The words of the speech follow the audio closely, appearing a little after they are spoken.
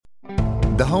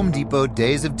The Home Depot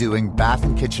Days of Doing Bath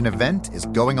and Kitchen event is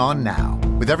going on now,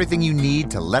 with everything you need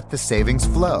to let the savings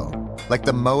flow. Like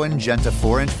the Moen Genta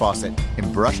 4-inch faucet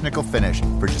in brush nickel finish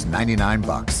for just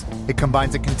 $99. It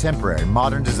combines a contemporary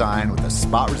modern design with a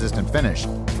spot-resistant finish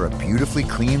for a beautifully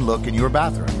clean look in your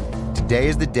bathroom. Today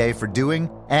is the day for doing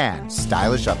and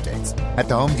stylish updates at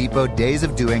the Home Depot Days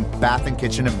of Doing Bath and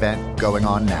Kitchen event going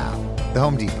on now. The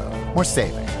Home Depot. More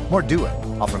saving, more doing.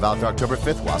 Offer valid through October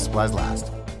 5th while supplies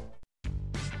last.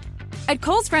 At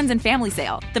Kohl's Friends and Family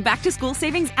Sale, the back-to-school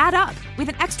savings add up with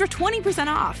an extra 20%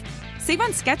 off. Save on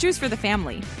Skechers for the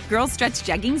family, girls' stretch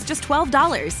jeggings just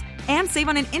 $12, and save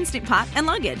on an Instant Pot and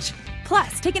luggage.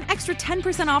 Plus, take an extra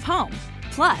 10% off home.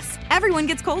 Plus, everyone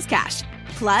gets Kohl's Cash.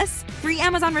 Plus, free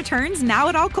Amazon returns now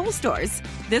at all Kohl's stores.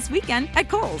 This weekend at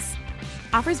Kohl's.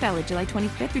 Offers valid July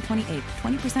 25th through 28th.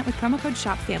 20% with promo code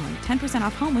SHOPFAMILY. 10%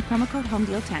 off home with promo code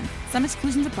HOMEDEAL10. Some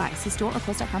exclusions apply. See store or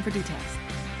Kohl's.com for details.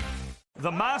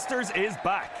 The Masters is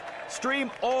back. Stream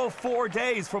all 4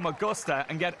 days from Augusta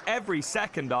and get every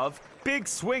second of big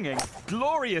swinging,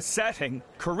 glorious setting,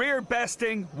 career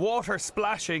besting, water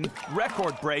splashing,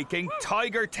 record breaking,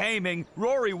 tiger taming,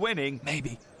 Rory winning,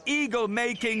 maybe, eagle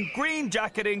making, green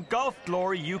jacketing, golf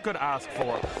glory you could ask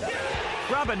for.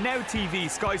 Grab a Now TV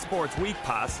Sky Sports Week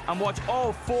Pass and watch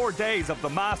all 4 days of the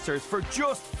Masters for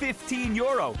just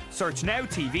 €15. Search Now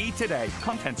TV today.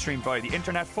 Content streamed via the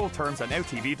internet. Full terms at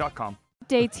nowtv.com.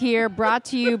 Updates here brought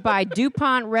to you by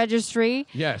DuPont Registry.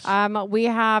 Yes. We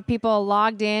have people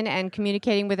logged in and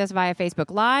communicating with us via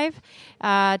Facebook Live.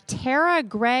 Tara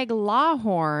Gregg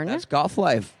Lawhorn. That's Golf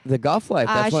Life. The Golf Life.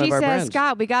 That's one of our She brands. says,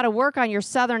 Scott, we got to work on your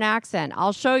Southern accent.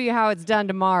 I'll show you how it's done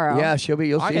tomorrow. Yeah,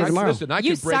 you'll see her tomorrow. Listen,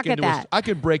 You suck at that. I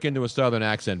can break into a Southern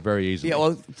accent very easily. Yeah,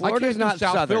 well, Florida's not I can't do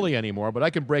South Southern. Philly anymore, but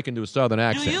I can break into a Southern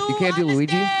accent. You can't do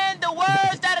Luigi? The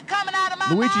words that are coming out of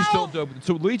my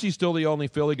Luigi's still the only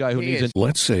Philly guy who needs it.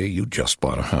 Let's say you just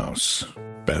bought a house.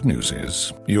 Bad news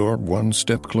is, you're one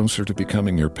step closer to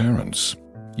becoming your parents.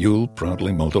 You'll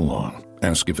proudly mow the lawn.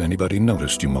 Ask if anybody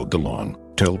noticed you mowed the lawn.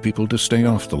 Tell people to stay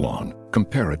off the lawn.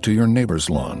 Compare it to your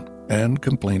neighbor's lawn. And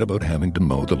complain about having to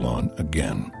mow the lawn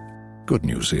again. Good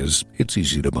news is, it's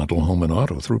easy to bundle home and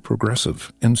auto through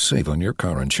Progressive and save on your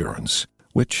car insurance.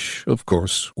 Which, of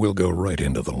course, will go right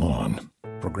into the lawn.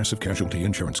 Progressive Casualty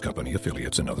Insurance Company,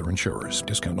 affiliates, and other insurers.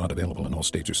 Discount not available in all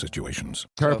states or situations.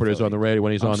 Interpreters on the radio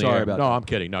when he's on the air. about No, that. I'm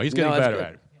kidding. No, he's getting better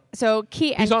at it. So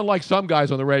He's unlike some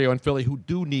guys on the radio in Philly who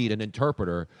do need an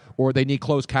interpreter or they need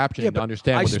closed captioning to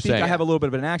understand what they're saying. I have a little bit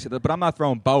of an accent, but I'm not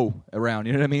throwing Bo around.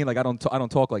 You know what I mean? Like I don't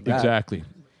talk like that. Exactly.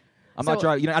 I'm not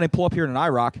driving. I didn't pull up here in an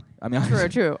IROC. I mean,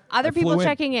 True. Other people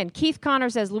checking in. Keith Connor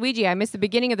says, Luigi, I missed the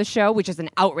beginning of the show, which is an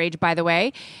outrage, by the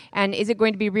way. And is it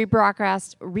going to be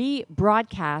rebroadcast?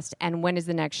 And when is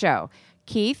the next show?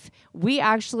 Keith, we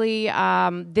actually,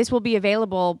 this will be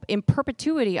available in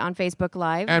perpetuity on Facebook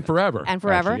Live. And forever.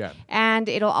 Actually, yeah. And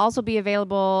it'll also be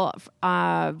available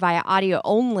via audio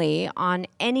only on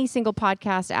any single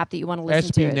podcast app that you want to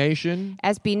listen to. SB Nation.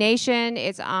 SB Nation.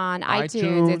 It's on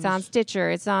iTunes. It's on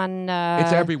Stitcher. It's on...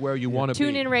 it's everywhere you want to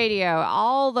be. TuneIn Radio.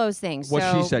 All those things. What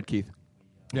she said, Keith.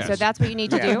 Yes. So that's what you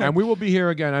need to do. And we will be here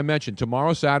again. I mentioned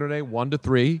tomorrow, Saturday, 1 to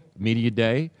 3, Media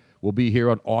Day. We'll be here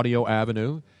on Audio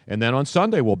Avenue. And then on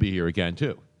Sunday, we'll be here again,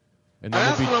 too. And then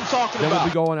That's what I'm talking about. Then we'll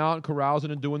be going out and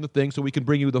carousing and doing the thing so we can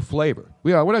bring you the flavor.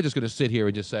 We're not just going to sit here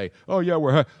and just say, oh, yeah,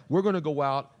 we're going to go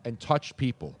out and touch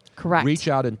people. Correct. Reach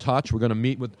out and touch. We're going to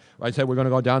meet with, I said we're going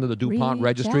to go down to the DuPont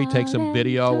Registry, take some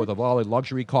video with all the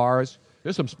luxury cars.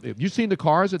 There's some. Have you seen the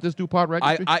cars at this DuPont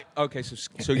Registry? Okay,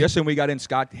 so yesterday when we got in,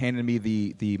 Scott handed me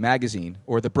the magazine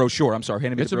or the brochure. I'm sorry,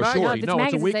 handed me the brochure.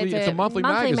 It's a monthly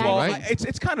magazine, right?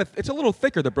 It's a little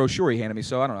thicker, the brochure he handed me.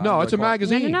 So I don't know. No, it's a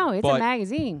magazine. No, it's a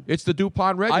magazine. It's the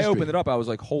DuPont Registry. I opened it up. I was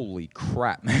like, holy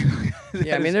crap, man.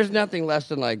 Yeah, I mean, there's nothing less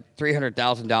than like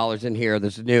 $300,000 in here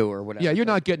that's new or whatever. Yeah, you're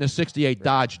not getting a '68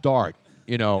 Dodge Dart.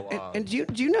 You know, and do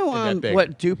you know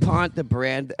what DuPont, the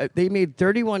brand, they made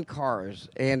 31 cars,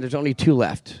 and there's only 2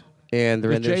 left, and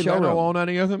they're in their Jay showroom. Leno own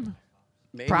any of them?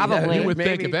 Maybe. Probably. You would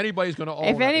think if anybody's going to own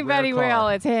if anybody will,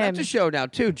 it's him. That's a show now,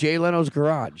 too, Jay Leno's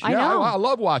Garage. I know. I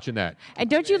love watching that. And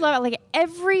don't you love it? Like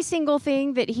every single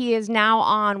thing that he is now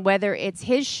on, whether it's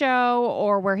his show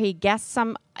or where he guests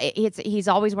some, he's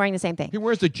always wearing the same thing. He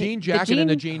wears the jean jacket and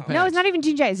the jean pants. No, it's not even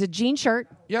jean jacket. It's a jean shirt.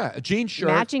 Yeah, a jean shirt.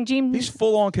 Matching jean. He's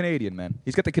full on Canadian, man.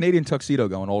 He's got the Canadian tuxedo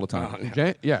going all the time.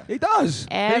 Yeah, he does.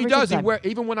 He does.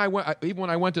 Even when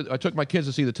I took my kids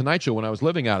to see the Tonight Show when I was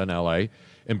living out in L.A.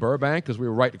 in Burbank because we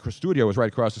were the studio was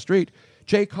right across the street.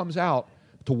 Jay comes out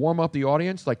to warm up the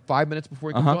audience like 5 minutes before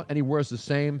he comes on, and he wears the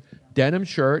same denim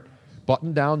shirt,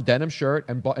 button-down denim shirt,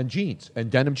 and jeans and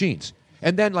denim jeans.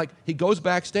 And then, like, he goes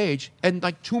backstage, and,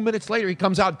 like, 2 minutes later, he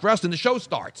comes out dressed, and the show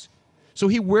starts. So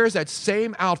he wears that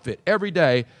same outfit every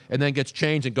day and then gets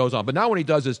changed and goes on. But now when he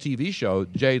does his TV show,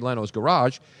 Jay Leno's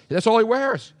Garage, that's all he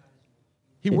wears.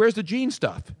 He wears the jean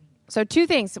stuff. So 2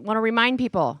 things. I want to remind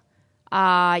people.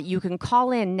 You can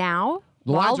call in now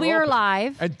while we are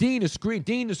live. And Dean, the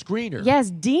screener.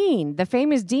 Yes, Dean. The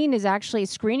famous Dean is actually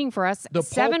screening for us. The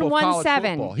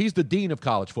 717. Pope of He's the Dean of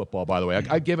college football, by the way.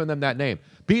 I've given them that name.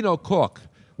 Bino Cook,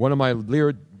 one of my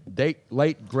late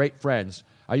great friends.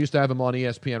 I used to have him on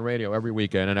ESPN radio every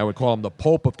weekend, and I would call him the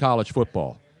Pope of college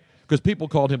football because people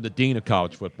called him the Dean of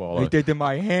college football. He did in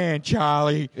my hand,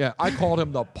 Charlie. Yeah, I called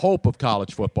him the Pope of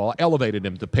college football. I elevated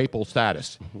him to papal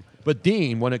status. But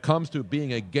Dean, when it comes to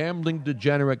being a gambling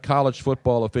degenerate college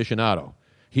football aficionado,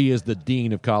 he is the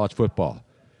Dean of college football.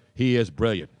 He is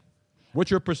brilliant.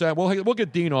 What's your percent? We'll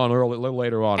get Dean on a little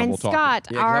later on, and we'll Scott,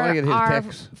 talk. our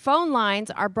phone lines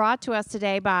are brought to us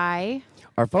today by...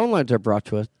 Our phone lines are brought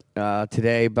to us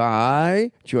today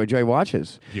by Joy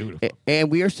Watches. Beautiful. And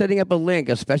we are setting up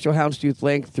a special Houndstooth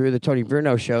link through the Tony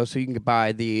Bruno show so you can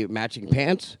buy the matching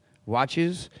pants,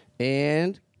 watches,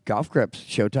 and golf grips,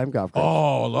 Showtime golf grips.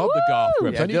 Oh, I love the golf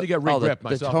grips. I need to get re-gripped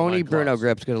myself. The Tony Bruno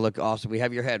grip's going to look awesome. We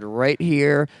have your head right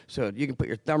here, so you can put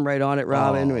your thumb right on it,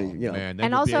 Robin. Man,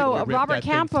 and also, Robert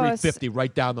Campos. 350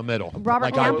 right down the middle.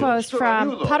 Robert Campos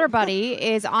from Putter Buddy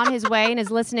is on his way and is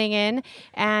listening in,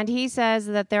 and he says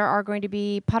that there are going to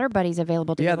be Putter Buddies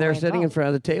available to they're sitting in front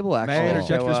of the table, actually. May I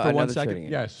interject just for 1 second?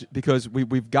 Yes. Because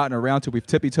we've gotten around to it. We've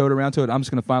tippy-toed around to it. I'm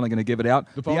just finally going to give it out.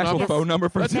 The actual phone number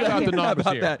for Let's today. give out the numbers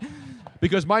here. That.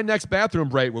 Because my next bathroom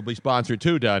break will be sponsored,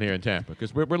 too, down here in Tampa.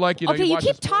 Because we're like, Okay, you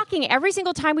keep talking every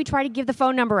single time we try to give the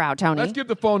phone number out, Tony. Let's give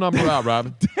the phone number out,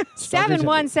 Robin.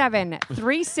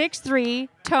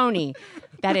 717-363-TONY.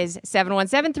 That is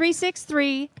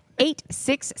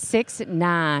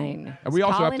 717-363-8669. And we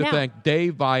also have to thank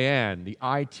Dave Vian, the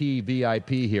IT VIP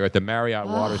here at the Marriott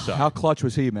Waterside. How clutch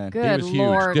was he, man? He was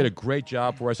huge. Did a great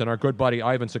job for us. And our good buddy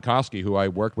Ivan Sikorsky, who I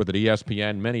worked with at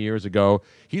ESPN many years ago,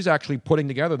 he's actually putting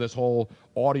together this whole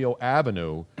audio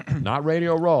avenue. Not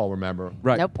Radio Row, remember?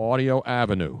 Right. Nope. Audio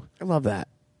avenue. I love that.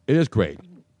 It is great.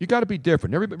 You got to be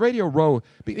different. Radio Row,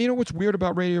 you know what's weird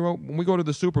about Radio Row? When we go to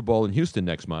the Super Bowl in Houston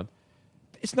next month,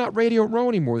 it's not Radio Row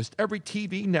anymore. There's every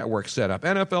TV network set up,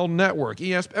 NFL Network,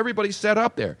 ESPN, everybody's set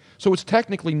up there. So it's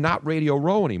technically not Radio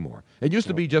Row anymore. It used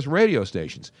to be just radio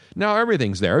stations. Now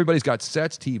everything's there. Everybody's got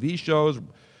sets, TV shows.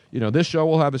 This show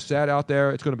will have a set out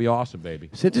there. It's going to be awesome, baby.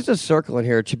 Since it's a circle in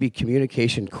here, it should be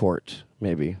communication court,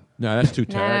 maybe. No, that's too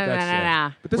tough.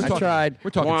 No. But this we're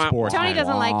talking sports. Tony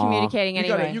doesn't like communicating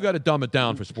anyway. You got to dumb it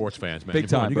down for sports fans, man. Big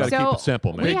time. You got to keep it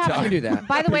simple, man. You can do that.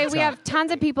 By the way, we have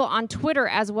tons of people on Twitter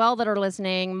as well that are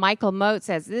listening. Michael Moat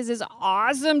says, this is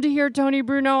awesome to hear Tony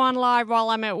Bruno on live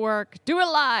while I'm at work. Do it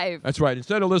live. That's right.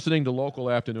 Instead of listening to local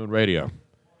afternoon radio,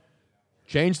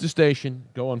 change the station,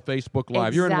 go on Facebook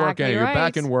Live. You're in work anyway. You're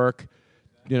back in work.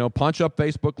 Punch up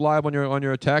Facebook Live on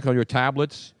your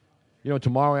tablets.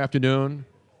 Tomorrow afternoon,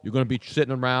 you're going to be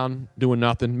sitting around doing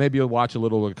nothing. Maybe you'll watch a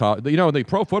little. The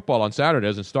pro football on Saturday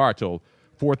doesn't start till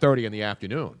 4:30 in the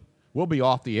afternoon. We'll be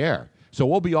off the air, so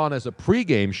we'll be on as a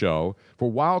pregame show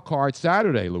for Wild Card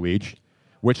Saturday, Luigi,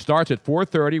 which starts at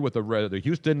 4:30 with the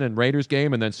Houston and Raiders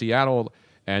game, and then Seattle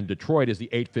and Detroit is the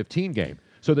 8:15 game.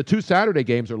 So the 2 Saturday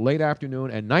games are late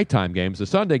afternoon and nighttime games. The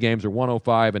Sunday games are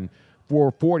 1:05 and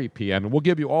 4:40 p.m. And we'll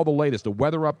give you all the latest, the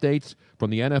weather updates from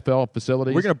the NFL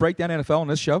facilities. We're going to break down NFL on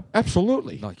this show?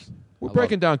 Absolutely. Nice. We're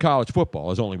breaking down college football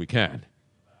as only we can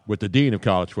with the dean of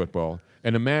college football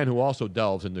and a man who also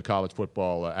delves into college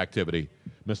football activity,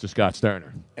 Mr. Scott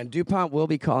Sterner. And DuPont will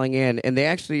be calling in, and they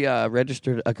actually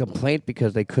registered a complaint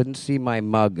because they couldn't see my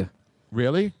mug.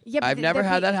 Really? Yeah, I've never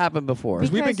had that happen before.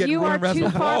 Because we've been getting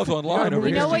resident calls online over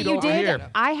here. You know what you did?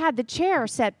 Here. I had the chair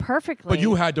set perfectly. But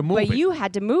you had to move it. But you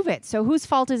had to move it. So whose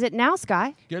fault is it now,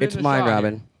 Sky? It's mine,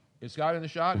 Robin. Is Scott in the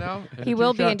shot now? He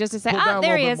will be in just a second. Ah,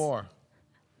 there he is. More.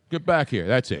 Get back here.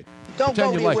 That's it. Don't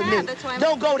go there with me.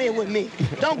 Don't go there with me.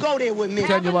 Don't go there with me.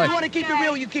 Pretend you like want to keep it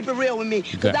real, you keep it real with me.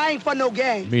 Because I ain't for no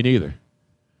game. Me neither.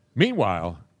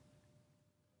 Meanwhile,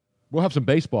 we'll have some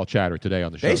baseball chatter today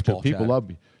on the show. Baseball People chatter.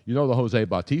 love the Jose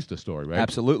Bautista story, right?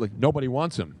 Absolutely. Nobody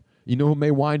wants him. You know who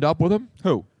may wind up with him?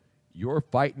 Who? Your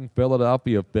fighting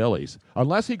Philadelphia Phillies.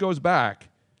 Unless he goes back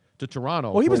to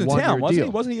Toronto. Well, he was in town, wasn't deal.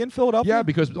 he? Wasn't he in Philadelphia? Yeah,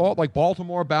 because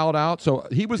Baltimore bowed out, so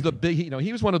he was the big.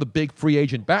 He was one of the big free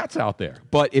agent bats out there.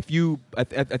 But if you, I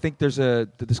think there's the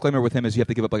disclaimer with him is you have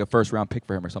to give up like a first-round pick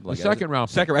for him or something like that. Second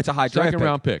round pick. That's a high draft second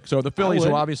round pick. So the Phillies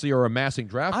obviously are amassing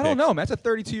draft picks. I don't know, man. That's a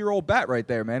 32-year-old bat right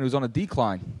there, man, who's on a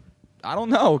decline. I don't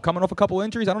know. Coming off a couple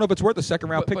injuries, I don't know if it's worth the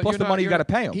second-round pick plus the money you got to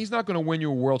pay him. He's not going to win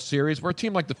you a World Series. For a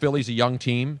team like the Phillies, a young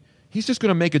team, he's just going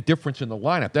to make a difference in the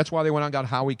lineup. That's why they went out and got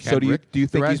Howie Kendrick. So do you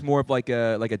think he's more of like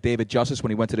a David Justice when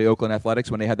he went to the Oakland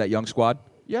Athletics when they had that young squad?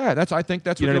 Yeah, I think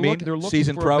that's you what know they're I mean? looking. They're looking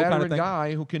Season for pro a veteran kind of thing.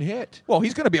 guy who can hit. Well,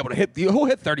 he's going to be able to hit. He'll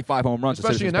hit 35 home runs,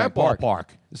 especially in that Citizens Bank ballpark.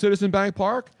 Citizen Bank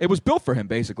Park. It was built for him,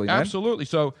 basically. Man. Absolutely.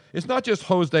 So it's not just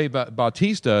Jose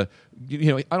Bautista.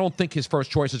 I don't think his first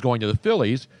choice is going to the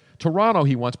Phillies. Toronto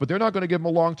he wants, but they're not going to give him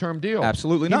a long-term deal.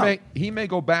 Absolutely not. He may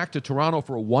go back to Toronto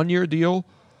for a one-year deal,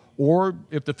 or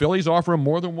if the Phillies offer him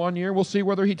more than 1 year, we'll see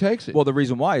whether he takes it. Well, the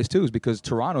reason why is because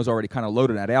Toronto's already kind of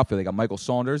loaded that outfield. They got Michael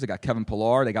Saunders, they got Kevin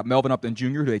Pillar, they got Melvin Upton Jr.,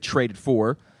 who they traded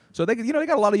for. So they got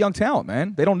a lot of young talent,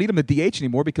 man. They don't need him to DH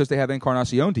anymore because they have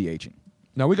Encarnacion DHing.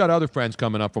 Now, we got other friends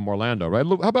coming up from Orlando, right?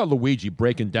 How about Luigi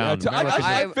breaking down?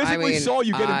 I physically saw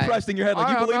you get impressed in your head.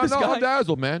 Like, you believe this guy? I'm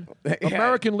dazzled, man.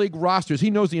 American League rosters. He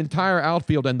knows the entire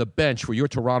outfield and the bench for your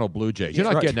Toronto Blue Jays.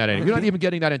 You're not getting that anywhere. You're not even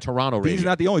getting that in Toronto radio. He's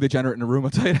not the only degenerate in the room,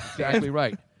 I'll tell you that. Exactly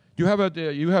right. Do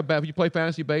you play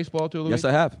fantasy baseball too, Luigi? Yes,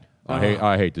 I have.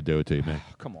 I hate to do it to you, man.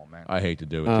 Come on, man. I hate to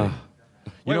do it to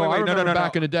you. Wait, I remember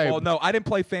back in the day. Well, no, I didn't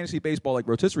play fantasy baseball like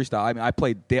rotisserie style. I mean, I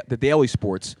played the daily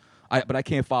sports. But I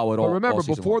can't follow it all. But remember,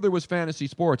 all before there was fantasy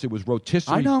sports, it was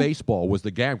rotisserie baseball was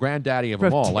the granddaddy of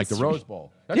them all, like the Rose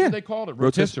Bowl. That's what they called it,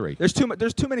 rotisserie. There's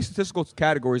too many statistical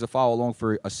categories to follow along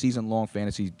for a season-long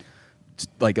fantasy,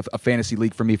 like a fantasy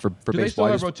league for me for baseball. Do they still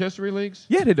have rotisserie leagues?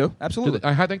 Yeah, they do. Absolutely.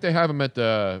 I think they have them at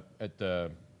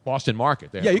the Boston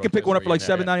Market. Yeah, you can pick one up for like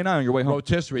 $7.99 on your way home.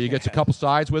 Rotisserie, you get a couple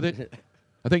sides with it.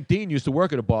 I think Dean used to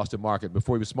work at a Boston Market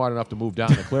before he was smart enough to move down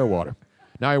to Clearwater.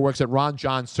 Now he works at Ron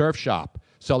John's Surf Shop,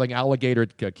 selling alligator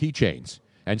keychains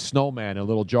and snowman in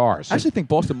little jars. I actually think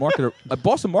Boston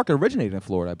Market originated in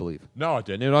Florida, I believe. No, it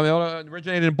didn't. It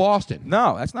originated in Boston.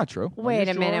 No, that's not true. Wait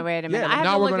a minute. Yeah,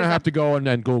 now we're going to have to go and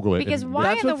then Google it. Because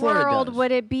why in the world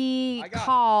would it be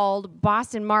called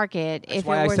Boston Market if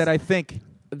why it was... I said I think.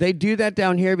 They do that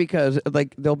down here because,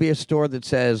 like, there'll be a store that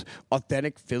says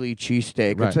authentic Philly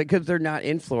cheesesteak. Right. It's like because they're not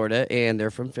in Florida and they're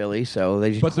from Philly, so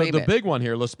they just claim the big one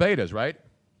here, Las Pedas, right?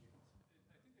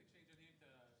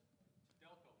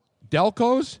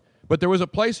 Delco's? But there was a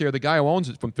place here, the guy who owns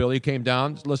it from Philly came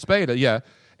down, Las Pedas, yeah,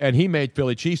 and he made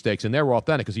Philly cheesesteaks, and they were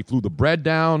authentic because he flew the bread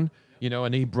down,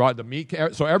 and he brought the meat.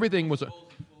 So everything was,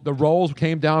 the rolls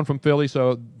came down from Philly,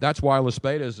 so that's why Las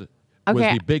Pedas was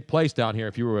the big place down here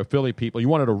if you were a Philly people. You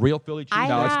wanted a real Philly cheese?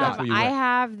 I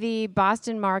have the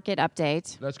Boston Market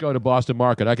update. Let's go to Boston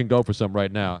Market. I can go for some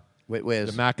right now.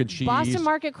 Whiz. The mac and cheese. Boston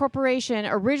Market Corporation,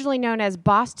 originally known as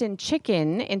Boston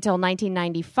Chicken until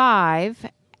 1995,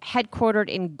 headquartered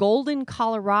in Golden,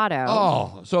 Colorado.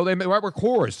 Oh, so they make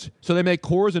Coors. So they make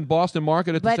Coors in Boston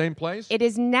Market at the same place? It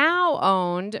is now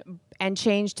owned and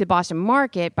changed to Boston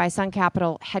Market by Sun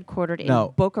Capital, headquartered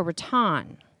in Boca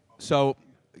Raton. So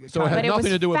it had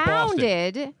nothing to do with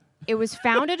Boston. It was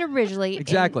founded originally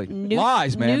in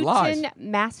Lies, man. Newton,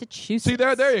 Massachusetts. See,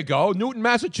 there you go. Newton,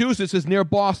 Massachusetts is near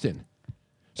Boston.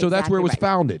 So that's where it was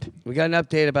founded. We got an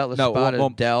update about Las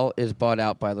Spadas. Dell is bought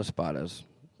out by Las Spadas.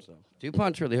 So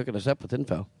DuPont's really hooking us up with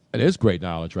info. It is great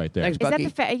knowledge right there. Thanks, Bucky.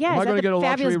 Is that the Am I going to get a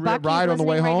luxury ride on the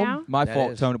way home? Now? My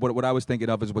fault, Tony. What I was thinking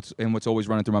of is what's always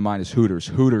running through my mind is Hooters.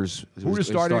 Hooters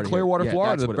started in Clearwater,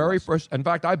 Florida. The very first. In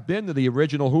fact, I've been to the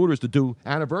original Hooters to do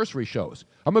anniversary shows.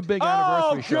 I'm a big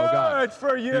anniversary show guy. Good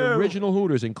for you. The original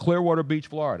Hooters in Clearwater Beach,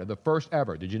 Florida. The first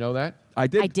ever. Did you know that? I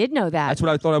did. I did know that. That's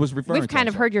what I thought I was referring to. We've kind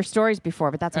of heard your stories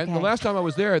before, but that's okay. And the last time I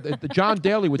was there, the John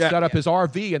Daly would set up his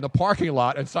RV in the parking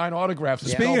lot and sign autographs.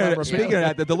 Speaking of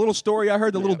that, the little story I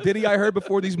heard, the little ditty I heard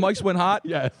before these mics went hot,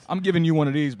 yes. I'm giving you one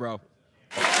of these, bro.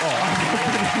 If they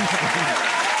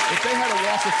had a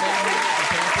Walk of Fame in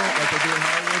Tampa like they do in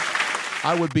Hollywood,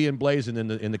 I would be emblazoned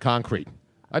in the concrete.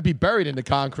 I'd be buried in the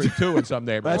concrete, too, in some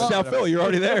neighborhood. That's South Philly. You're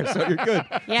already there, so you're good.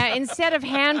 Yeah, instead of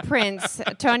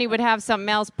handprints, Tony would have something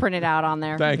else printed out on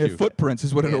there. Thank you. Footprints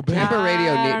is what it'll be.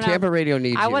 Tampa Radio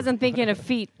needs I you. wasn't thinking of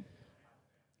feet.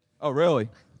 Oh, really?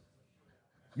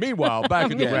 Meanwhile, back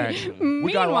at the ranch,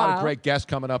 we got a lot of great guests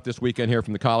coming up this weekend here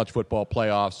from the college football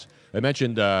playoffs. I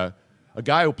mentioned a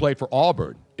guy who played for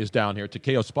Auburn is down here,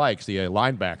 Takeo Spikes, the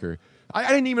linebacker. I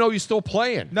didn't even know he was still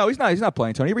playing. No, he's not. He's not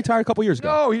playing, Tony. He retired a couple years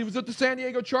ago. No, he was at the San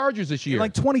Diego Chargers this year. In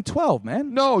like 2012,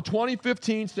 man. No,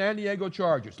 2015 San Diego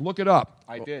Chargers. Look it up.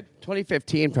 I did.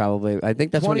 2015, probably. I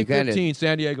think that's when he got it. 2015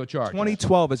 San Diego Chargers.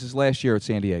 2012 is his last year at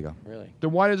San Diego. Really?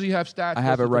 Then why does he have stats? I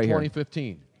have it right here.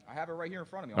 2015. I have it right here in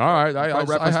front of me. All right,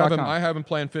 I haven't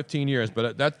played in 15 years,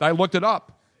 but I looked it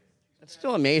up. That's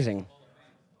still amazing.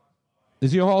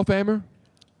 Is he a Hall of Famer?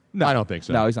 No, I don't think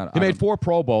so. No, he's not. He made 4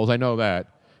 Pro Bowls. I know that.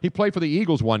 He played for the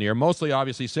Eagles one year. Mostly,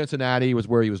 obviously, Cincinnati was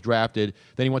where he was drafted.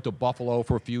 Then he went to Buffalo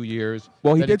for a few years.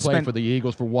 Well, he then did play spend for the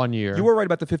Eagles for 1 year. You were right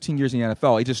about the 15 years in the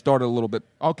NFL. He just started a little bit.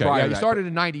 Okay, prior yeah, to he that. started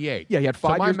in '98. Yeah, he had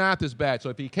 5 So my years. math is bad. So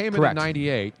if he came Correct. in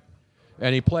 '98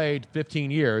 and he played 15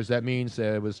 years, that means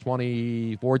it was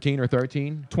 2014 or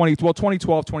 13. 2012,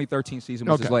 2013 season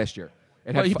was his Okay. last year.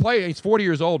 It Well, had he fi- played. He's 40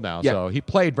 years old now, Yeah. so he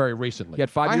played very recently. He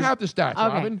had 5 years. I have the stats, Okay.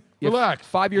 Robin. He had Relax.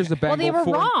 5 years of Well, Bengal. they were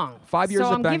 4 wrong. 5 years So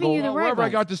of I'm Bengal. giving you the right Wherever I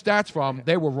ones. got the stats from,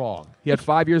 they were wrong. He had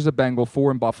 5 years of Bengal,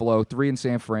 4 in Buffalo, 3 in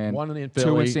San Fran, 1 in 2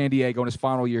 Philly. in San Diego, and his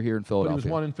final year here in But he Philadelphia. was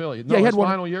 1 in Philly. No, Yeah, he had his one-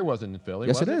 final year wasn't in Philly.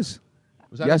 Yes, was it is.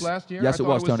 Was that yes. his last year? Yes, I it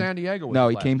thought was. it was Tony. San Diego. Was No,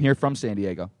 his he last. came here from San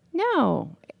Diego. No.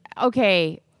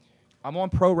 Okay. I'm on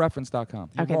ProReference.com.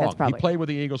 You're Okay, wrong. that's probably- He played with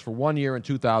the Eagles for 1 year in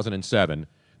 2007.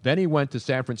 Then he went to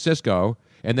San Francisco,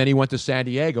 and then he went to San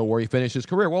Diego, where he finished his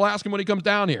career. We'll ask him when he comes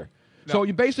down here. So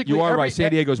you basically You are every- right.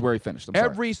 San Diego's where he finished. I'm sorry.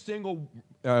 Every single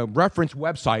reference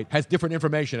website has different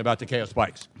information about Takeo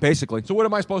Spikes. Basically. So what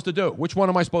am I supposed to do? Which one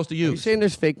am I supposed to You use? saying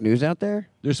there's fake news out there?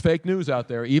 There's fake news out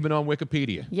there, even on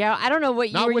Wikipedia. Yeah, I don't know what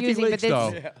you Not were using, but WikiLeaks, this.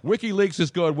 though. WikiLeaks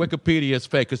is good. Wikipedia is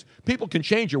fake because people can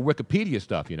change your Wikipedia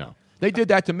stuff. You know, they did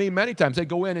that to me many times. They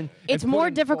go in and It's and put more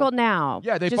in- difficult now.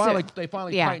 Yeah, they Just finally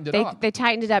yeah, tightened it they, up. They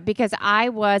tightened it up because I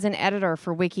was an editor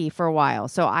for Wiki for a while,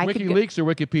 so I could go, WikiLeaks or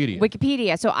Wikipedia?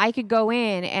 Wikipedia, so I could go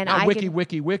in and Not I Wiki, could,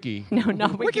 Wiki. No,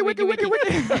 not Wiki. I You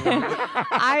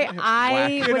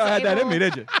was know, I had that in able- me,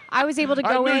 did you? I was able to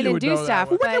I go knew in you and would do know that stuff.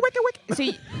 one. But, so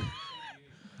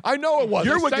I know it was.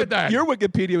 Your, I said that. your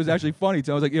Wikipedia was actually funny.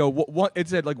 So I was like, it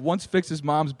said like once fixed his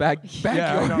mom's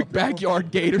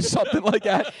backyard gate or something like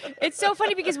that. it's so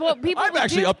funny because what people I've would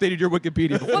actually do, updated your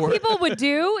Wikipedia before. what people would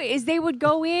do is they would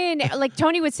go in, like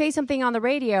Tony would say something on the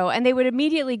radio, and they would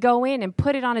immediately go in and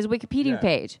put it on his Wikipedia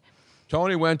page.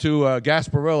 Tony went to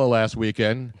Gasparilla last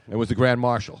weekend and was the Grand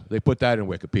Marshal. They put that in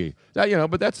Wikipedia.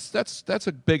 But that's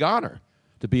a big honor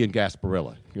to be in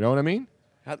Gasparilla. You know what I mean?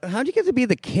 How'd you get to be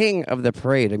the king of the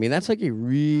parade? I mean, that's like a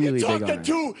really big honor.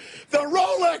 to the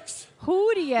Rolex.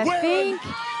 Who do you think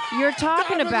you're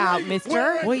talking Diamond about, ring mister?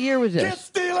 wearing, What year was Get this?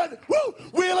 stealing, woo,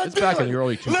 wheeling, It's back in dealing, the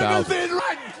early 2000s. limousine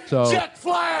riding, So, jet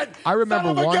flying. I remember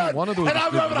son of a one- gun, one of the- and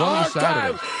I'm the- having a one of hard the time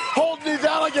Saturdays. holding these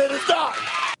alligators down.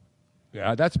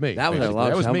 Yeah, that's me. That was a basically. long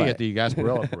That was me soundbite. at the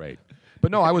Gasparilla parade. But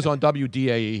no, I was on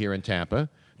WDAE here in Tampa.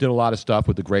 Did a lot of stuff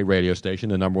with the great radio station,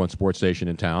 the #1 sports station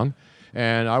in town.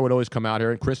 And I would always come out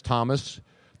here. And Chris Thomas,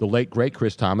 the late great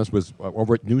Chris Thomas, was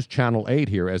over at News Channel 8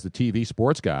 here as the TV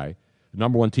sports guy, the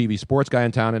 #1 TV sports guy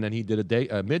in town. And then he did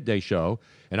a midday show.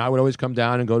 And I would always come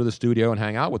down and go to the studio and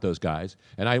hang out with those guys.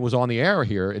 And I was on the air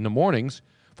here in the mornings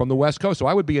from the West Coast. So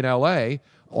I would be in L.A.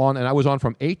 and I was on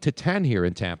from 8 to 10 here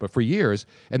in Tampa for years.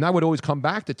 And I would always come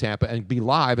back to Tampa and be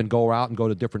live and go out and go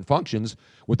to different functions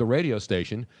with the radio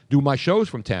station, do my shows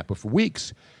from Tampa for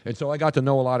weeks. And so I got to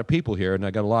know a lot of people here, and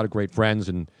I got a lot of great friends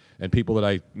and people that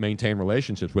I maintain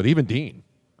relationships with, even Dean.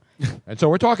 And so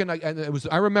we're talking, and it was.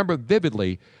 I remember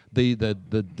vividly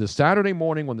the Saturday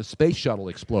morning when the space shuttle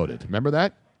exploded. Remember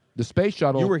that? The space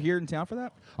shuttle. You were here in town for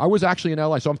that? I was actually in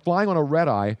L.A., so I'm flying on a red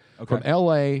eye Okay. from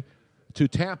L.A. to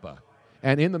Tampa.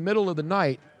 And in the middle of the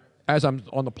night, as I'm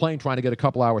on the plane trying to get a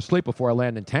couple hours sleep before I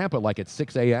land in Tampa, like at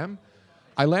 6 a.m.,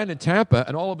 I land in Tampa,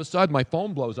 and all of a sudden my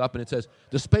phone blows up, and it says,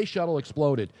 the space shuttle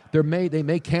exploded. They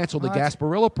may cancel the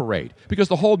Gasparilla parade, because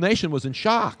the whole nation was in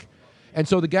shock. And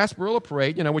so the Gasparilla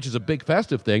parade, which is a big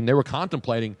festive thing, they were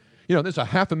contemplating, there's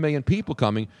 500,000 people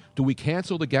coming. Do we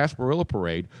cancel the Gasparilla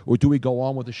parade, or do we go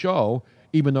on with the show,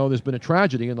 even though there's been a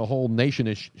tragedy and the whole nation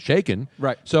is shaken?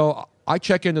 Right. So I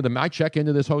check into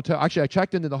this hotel. Actually, I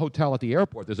checked into the hotel at the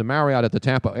airport. There's a Marriott at the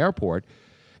Tampa airport.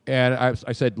 And I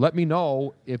said, let me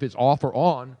know if it's off or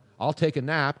on. I'll take a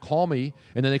nap. Call me.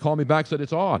 And then they called me back, said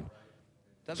it's on.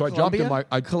 So I jumped in my...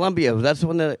 Columbia. That's the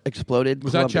one that exploded.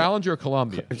 Was Columbia. that Challenger or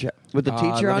Columbia? With the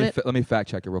teacher on it? Let me fact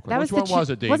check it real quick. That Which was one was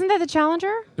it, Dee? Wasn't that the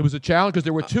Challenger? It was a Challenger because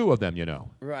there were two of them,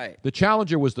 Right. The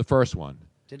Challenger was the first one.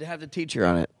 Did it have the teacher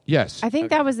on it? Yes. I think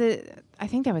that was the. I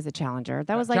think that was the Challenger.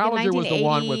 That was like Challenger in was the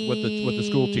one with the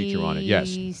school teacher on it, yes.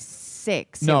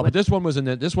 1986. No, but this one was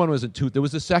there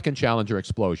was the second Challenger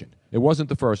explosion. It wasn't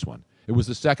the first one. It was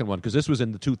the second one because this was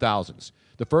in the 2000s.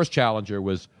 The first Challenger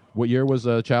was, what year was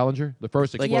Challenger? The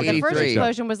first Like explosion. Yeah, the first 83.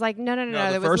 explosion was like no. the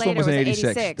It was first one later. was in it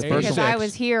 86. The first because one- I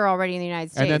was here already in the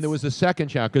United States. And then there was the second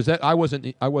Challenger because I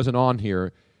wasn't on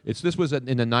here. This was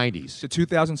in the 90s. To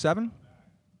 2007?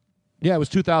 Yeah, it was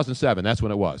 2007. That's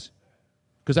when it was.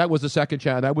 Because that was the second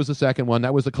Challenger. That was the second one.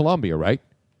 That was the Columbia, right?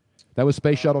 That was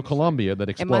Space Shuttle Columbia that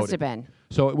It exploded. must have been.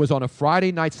 So it was on a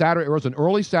Friday night, Saturday. It was an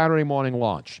early Saturday morning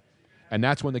launch, and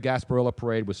that's when the Gasparilla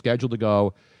parade was scheduled to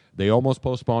go. They almost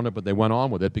postponed it, but they went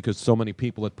on with it because so many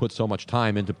people had put so much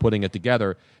time into putting it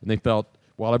together, and they felt,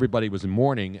 while everybody was in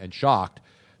mourning and shocked,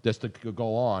 just to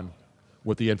go on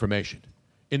with the information.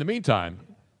 In the meantime,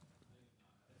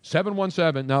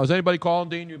 717. Now, is anybody calling,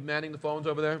 Dean? You manning the phones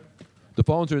over there? The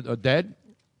phones are dead?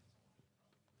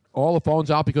 All the phones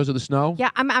out because of the snow? Yeah,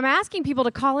 I'm asking people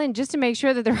to call in just to make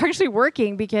sure that they're actually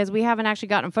working because we haven't actually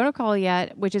gotten a phone call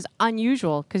yet, which is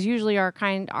unusual because usually our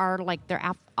kind are like they're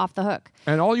off the hook.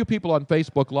 And all you people on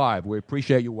Facebook Live, we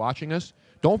appreciate you watching us.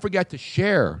 Don't forget to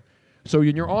share. So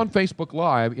when you're on Facebook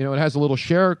Live, it has a little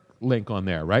share link on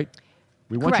there, right?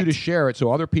 We want you to share it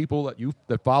so other people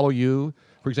that follow you,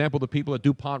 for example, the people at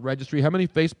DuPont Registry, how many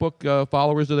Facebook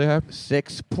followers do they have?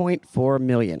 6.4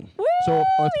 million.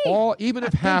 So even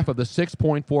if half of the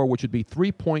 6.4, which would be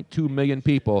 3.2 million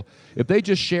people, if they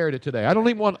just shared it today, I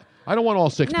don't want all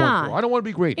 6.4. Nah. I don't want to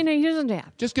be greedy. He doesn't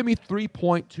have. Just give me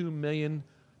 3.2 million.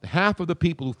 Half of the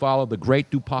people who follow the great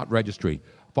DuPont Registry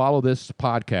follow this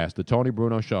podcast, the Tony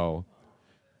Bruno Show,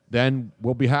 then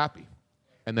we'll be happy.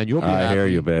 And then you'll be happy. I hear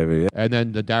you, baby. And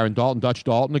then the Darren Dalton, Dutch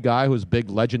Dalton, the guy who's a big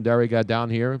legendary guy down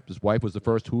here. His wife was the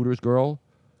first Hooters girl.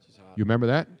 You remember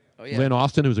that? Oh, yeah. Lynn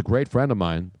Austin, who's a great friend of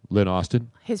mine. Lynn Austin.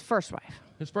 His first wife.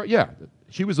 Yeah.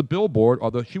 She was a billboard,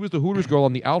 although she was the Hooters girl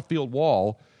on the outfield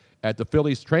wall at the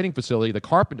Phillies training facility, the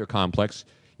Carpenter Complex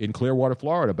in Clearwater,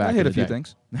 Florida back in the day. I hit a few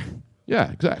things.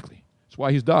 Yeah, exactly. That's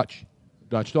why he's Dutch.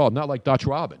 Dutch Dalton, not like Dutch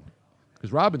Robin.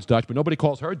 Because Robin's Dutch, but nobody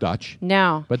calls her Dutch.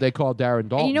 No. But they call Darren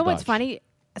Dalton And you know Dutch. what's funny?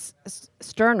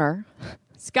 Sterner.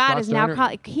 Scott is Sterner? now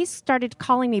he started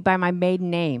calling me by my maiden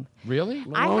name. Really?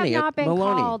 I have not been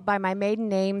Maloney. called by my maiden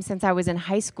name since I was in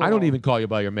high school. I don't even call you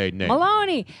by your maiden name.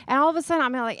 Maloney. And all of a sudden,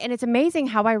 I'm like, and it's amazing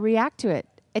how I react to it.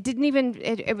 It didn't even,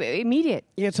 immediate.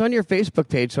 Yeah, it's on your Facebook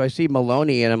page, so I see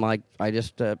Maloney, and I'm like,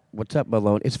 what's up,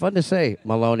 Maloney? It's fun to say,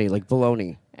 Maloney, like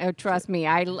baloney. Oh, trust me,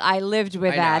 I lived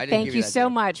with I know, I that. didn't Thank give you you that so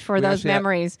joke. much for We those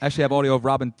memories. Actually have audio of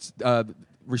Robin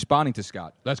responding to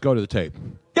Scott. Let's go to the tape.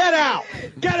 Get out!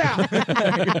 Get out!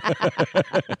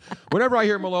 Whenever I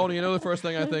hear Maloney, you know the first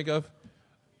thing I think of?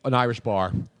 An Irish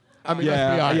bar. I mean, let's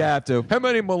be Yeah, honest. you have to. How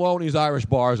many Maloney's Irish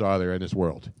bars are there in this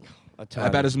world?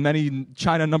 About as many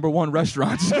China #1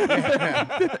 restaurants.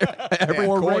 Every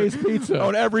Or corner. Ray's Pizza.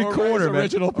 On every Or corner, Ray's man.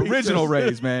 Original Pizzas. Original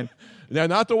Ray's, man. Now,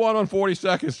 not the one on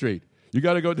 42nd Street. You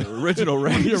got to go to the Original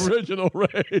Ray's. The original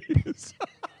Ray's.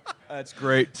 That's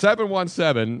great.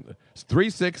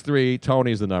 717-363,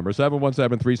 Tony's the number,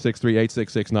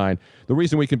 717-363-8669. The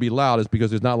reason we can be loud is because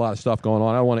there's not a lot of stuff going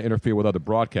on. I don't want to interfere with other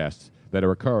broadcasts that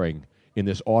are occurring in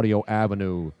this Audio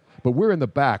Avenue. But we're in the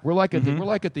back. We're like at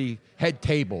the head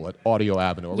table at Audio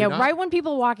Avenue. Are we Yeah, not? right when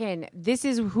people walk in, this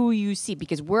is who you see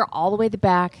because we're all the way at the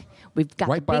back. We've got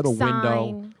Right the by big the sign.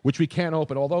 window, which we can't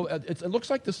open. Although it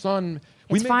looks like the sun.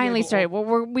 we It's may be finally able to started.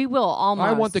 Well, we will almost.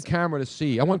 I want the camera to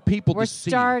see. I want people We're to see.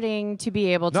 starting to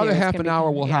be able to. Another It's half gonna an hour,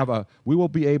 be- we'll yeah. have we will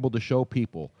be able to show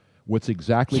people what's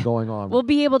exactly going on. We'll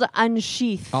be able to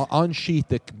unsheath. I'll unsheath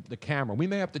the camera. We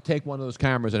may have to take one of those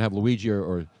cameras and have Luigi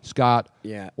or Scott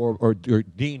or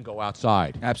Dean go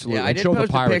outside. Absolutely. Yeah, I and did show the post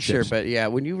a pirate picture, ships. but yeah,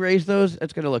 when you raise those,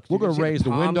 it's going to look. We're going to raise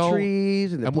the palm window,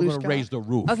 trees and the and blue we're going to sky. raise the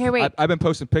roof. Okay, wait. I've been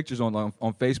posting pictures on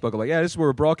Facebook. I'm like, yeah, this is where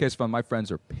we're broadcasting from. My friends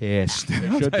are pissed.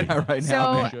 I'll should tell be. you that right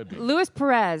now. So Luis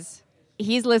Perez,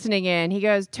 he's listening in. He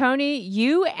goes, Tony,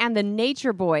 you and the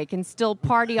Nature Boy can still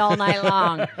party all night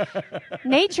long.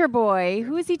 Nature Boy,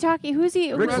 who is he talking? Who's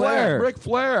he? Ric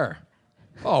Flair.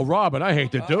 Oh, Robin, I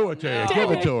hate to do it to you.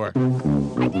 Give it to her.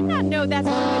 I did not know that's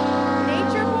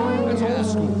Nature Boy. That's old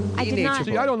school. I did not.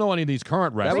 See, I don't know any of these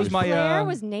current That wrestlers. was my. Flair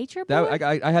was Nature Boy.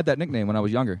 I had that nickname when I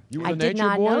was younger. You were I the did Nature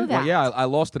not Boy? know that. Well, yeah, I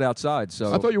lost it outside.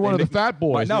 So I thought you were one of the Fat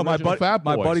Boys. No, the my original Fat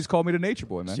my Boys. buddies called me the Nature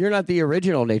Boy, man. So you're not the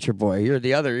original Nature Boy. You're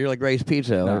the other. You're like Ray's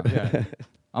Pizza. No. Yeah.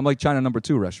 I'm like China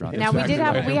 #2 restaurant. Now we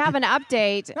have an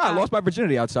update. No, I lost my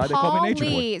virginity outside. They called me Nature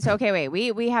Lee. Boy. So okay,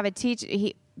 wait. We have a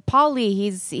Paul Lee.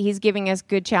 He's giving us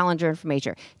good Challenger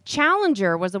information.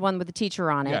 Challenger was the one with the teacher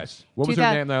on it. Yes. What was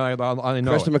her name? I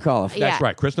know Krista it. McAuliffe. Yeah. That's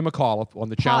right. Krista McAuliffe on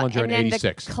the Challenger and in then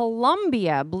 '86. The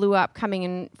Columbia blew up coming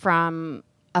in from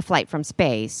a flight from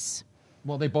space.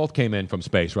 Well, they both came in from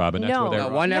space, Robin. That's No. where they No,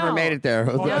 were. one never No. made it there.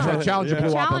 Oh, that's right. Challenger blew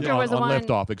up Challenger was the on one-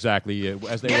 liftoff, exactly.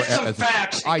 As they Get were. some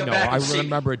facts I in the know. I back seat.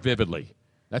 remember it vividly.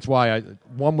 That's why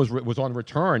one was on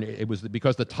return. It was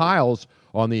because the tiles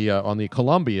on the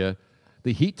Columbia,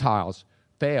 the heat tiles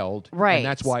failed, Right. and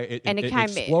that's why it And it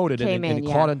exploded came and in,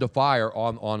 it caught into fire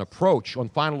on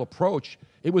final approach.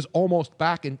 It was almost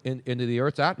back into the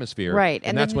Earth's atmosphere. Right.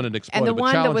 And that's when it exploded. And the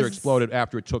one Challenger that was, exploded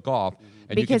after it took off.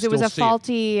 And because you it was can a still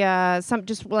faulty,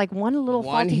 just like one little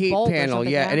One faulty heat bolt or panel,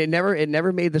 something, yeah, and it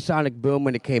never made the sonic boom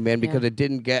when it came in because it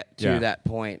didn't get to that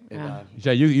point.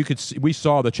 Yeah, you could see, we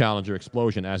saw the Challenger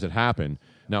explosion as it happened.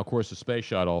 Now, of course, the space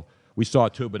shuttle, we saw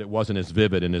it too, but it wasn't as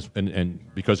vivid and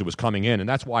because it was coming in, and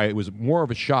that's why it was more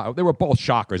of a shock. They were both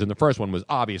shockers, and the first one was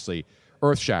obviously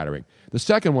earth-shattering. The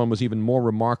second one was even more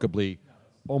remarkably,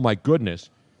 oh my goodness,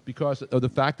 because of the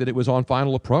fact that it was on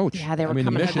final approach. Yeah, they were the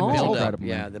coming mission home. was Build-up, incredible.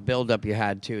 yeah, the build-up you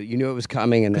had to. You knew it was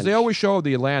coming, and because they always showed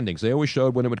the landings. They always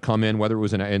showed when it would come in, whether it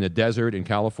was in a desert in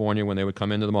California, when they would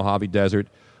come into the Mojave Desert,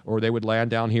 or they would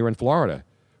land down here in Florida.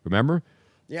 Remember?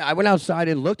 Yeah, I went outside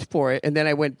and looked for it, and then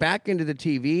I went back into the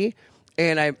TV,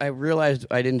 and I realized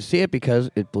I didn't see it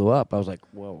because it blew up. I was like,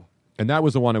 whoa. And that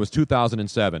was the one. It was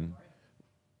 2007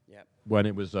 when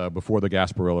it was before the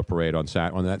Gasparilla Parade on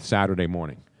that Saturday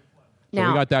morning. So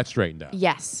Now, we got that straightened out.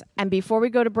 Yes. And before we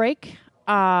go to break,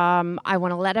 I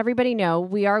want to let everybody know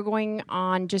we are going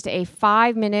on just a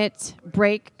 5-minute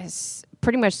break,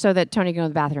 pretty much so that Tony can go to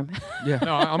the bathroom. Yeah.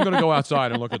 No, I'm going to go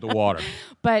outside and look at the water.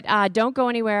 But don't go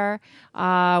anywhere.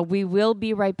 We will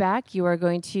be right back. You are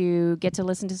going to get to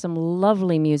listen to some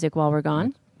lovely music while we're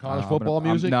gone. College football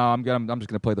music? I'm just going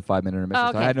to play the 5-minute intermission.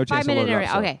 Okay. I had no chance to load it up.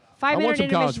 So. Okay. 5-minute I want some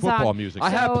college intermission football song. music. I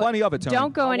have plenty of it, Tony.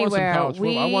 Don't go I anywhere.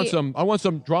 I want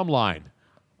some drum line.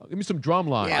 Give me some drum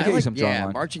line. Yeah, I'll give you some drum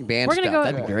line. marching band We're stuff. gonna go.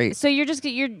 That'd be great. So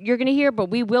you're gonna hear, but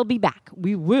we will be back.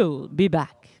 We will be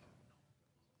back.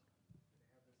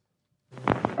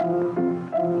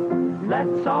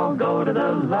 Let's all go to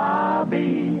the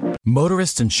lobby.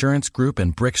 Motorist Insurance Group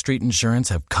and Brick Street Insurance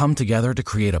have come together to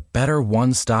create a better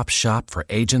one-stop shop for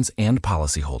agents and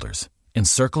policyholders,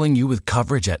 encircling you with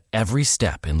coverage at every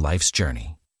step in life's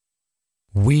journey.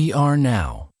 We are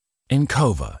now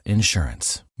Encova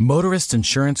Insurance. Motorist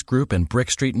Insurance Group and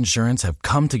Brick Street Insurance have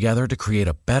come together to create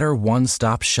a better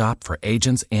one-stop shop for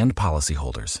agents and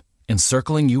policyholders,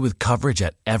 encircling you with coverage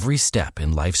at every step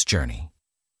in life's journey.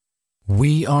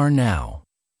 We are now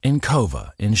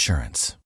Encova Insurance.